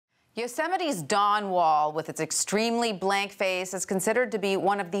Yosemite's Dawn Wall, with its extremely blank face, is considered to be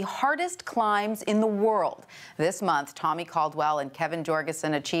one of the hardest climbs in the world. This month, Tommy Caldwell and Kevin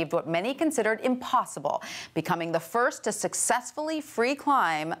Jorgeson achieved what many considered impossible, becoming the first to successfully free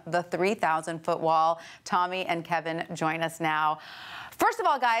climb the 3,000-foot wall. Tommy and Kevin join us now. First of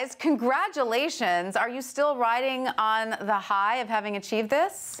all, guys, congratulations. Are you still riding on the high of having achieved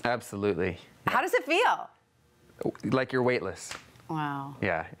this? Absolutely. How does it feel? Like you're weightless. Wow.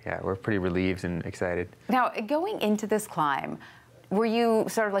 Yeah, we're pretty relieved and excited. Now, going into this climb, were you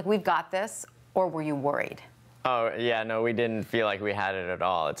sort of like, we've got this, or were you worried? Oh, yeah, no, we didn't feel like we had it at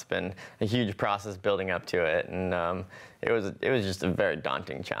all. It's been a huge process building up to it, and it was just a very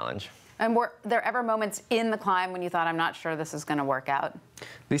daunting challenge. And were there ever moments in the climb when you thought, I'm not sure this is going to work out? At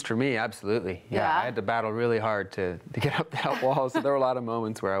least for me, absolutely. Yeah. I had to battle really hard to get up that wall, so there were a lot of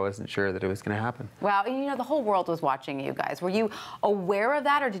moments where I wasn't sure that it was going to happen. Wow, you know, the whole world was watching you guys. Were you aware of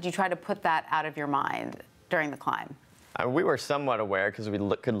that, or did you try to put that out of your mind during the climb? We were somewhat aware because we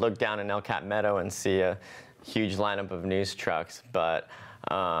could look down in El Cap Meadow and see a huge lineup of news trucks, but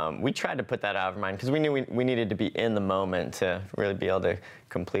we tried to put that out of our mind because we knew we needed to be in the moment to really be able to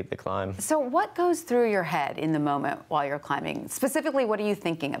complete the climb. So what goes through your head in the moment while you're climbing? Specifically, what are you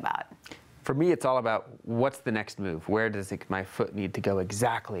thinking about? For me, it's all about what's the next move? Where does my foot need to go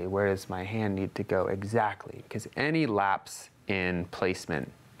exactly? Where does my hand need to go exactly? Because any lapse in placement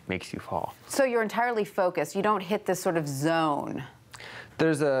makes you fall. So you're entirely focused. You don't hit this sort of zone.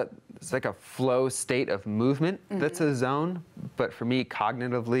 It's like a flow state of movement that's a zone, but for me,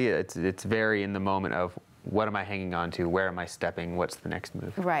 cognitively, it's very in the moment of what am I hanging on to, where am I stepping, what's the next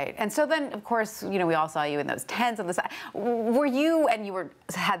move. Right, and so then, of course, you know, we all saw you in those tents on the side.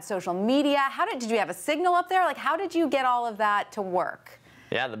 Had social media? Did you have a signal up there? Like, how did you get all of that to work?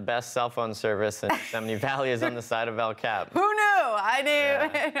 Yeah, the best cell phone service in Yosemite Valley is on the side of El Cap. Who knew? I knew.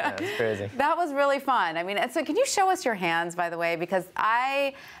 Yeah, it's crazy. That was really fun. I mean, so can you show us your hands, by the way? Because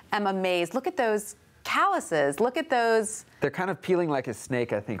I am amazed. Look at those calluses. Look at those. They're kind of peeling like a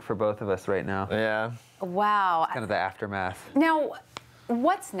snake, I think, for both of us right now. Yeah. Wow. Kind of the aftermath. Now,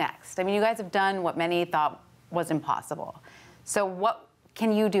 what's next? I mean, you guys have done what many thought was impossible. So what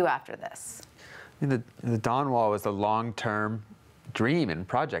can you do after this? I mean, the Dawn Wall was a long-term dream and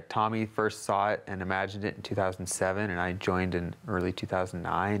project. Tommy first saw it and imagined it in 2007, and I joined in early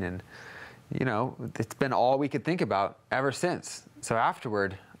 2009, and you know, it's been all we could think about ever since. So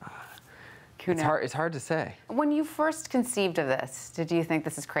afterward, it's hard to say. When you first conceived of this, did you think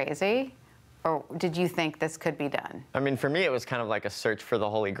this is crazy, or did you think this could be done? I mean, for me, it was kind of like a search for the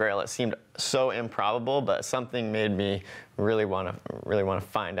Holy Grail. It seemed so improbable, but something made me really want to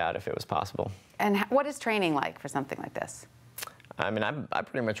find out if it was possible. And what is training like for something like this? I mean, I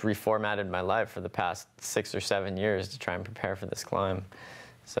pretty much reformatted my life for the past 6 or 7 years to try and prepare for this climb.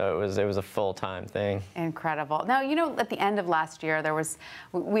 So it was a full-time thing. Incredible. Now, you know, at the end of last year,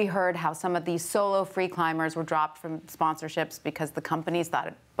 we heard how some of these solo free climbers were dropped from sponsorships because the companies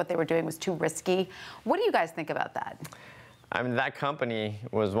thought what they were doing was too risky. What do you guys think about that? I mean, that company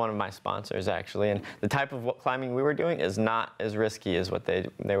was one of my sponsors, actually, and the type of climbing we were doing is not as risky as what they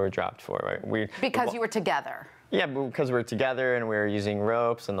were dropped for, right? Because you were together. Yeah, because we're together and we were using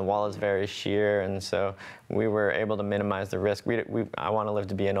ropes and the wall is very sheer, and so we were able to minimize the risk. I want to live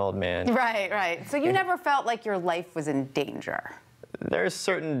to be an old man. Right, right. So you never felt like your life was in danger? There's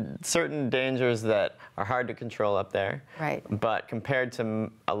certain dangers that are hard to control up there. Right. But compared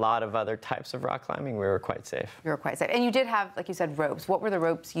to a lot of other types of rock climbing, we were quite safe. You were quite safe. And you did have, like you said, ropes. What were the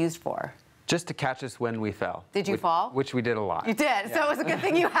ropes used for? Just to catch us when we fell. Did you fall? Which we did a lot. You did. Yeah. So it was a good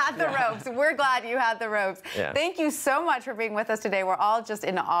thing you had the ropes. We're glad you had the ropes. Yeah. Thank you so much for being with us today. We're all just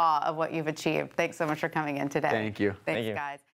in awe of what you've achieved. Thanks so much for coming in today. Thank you. Thanks, guys.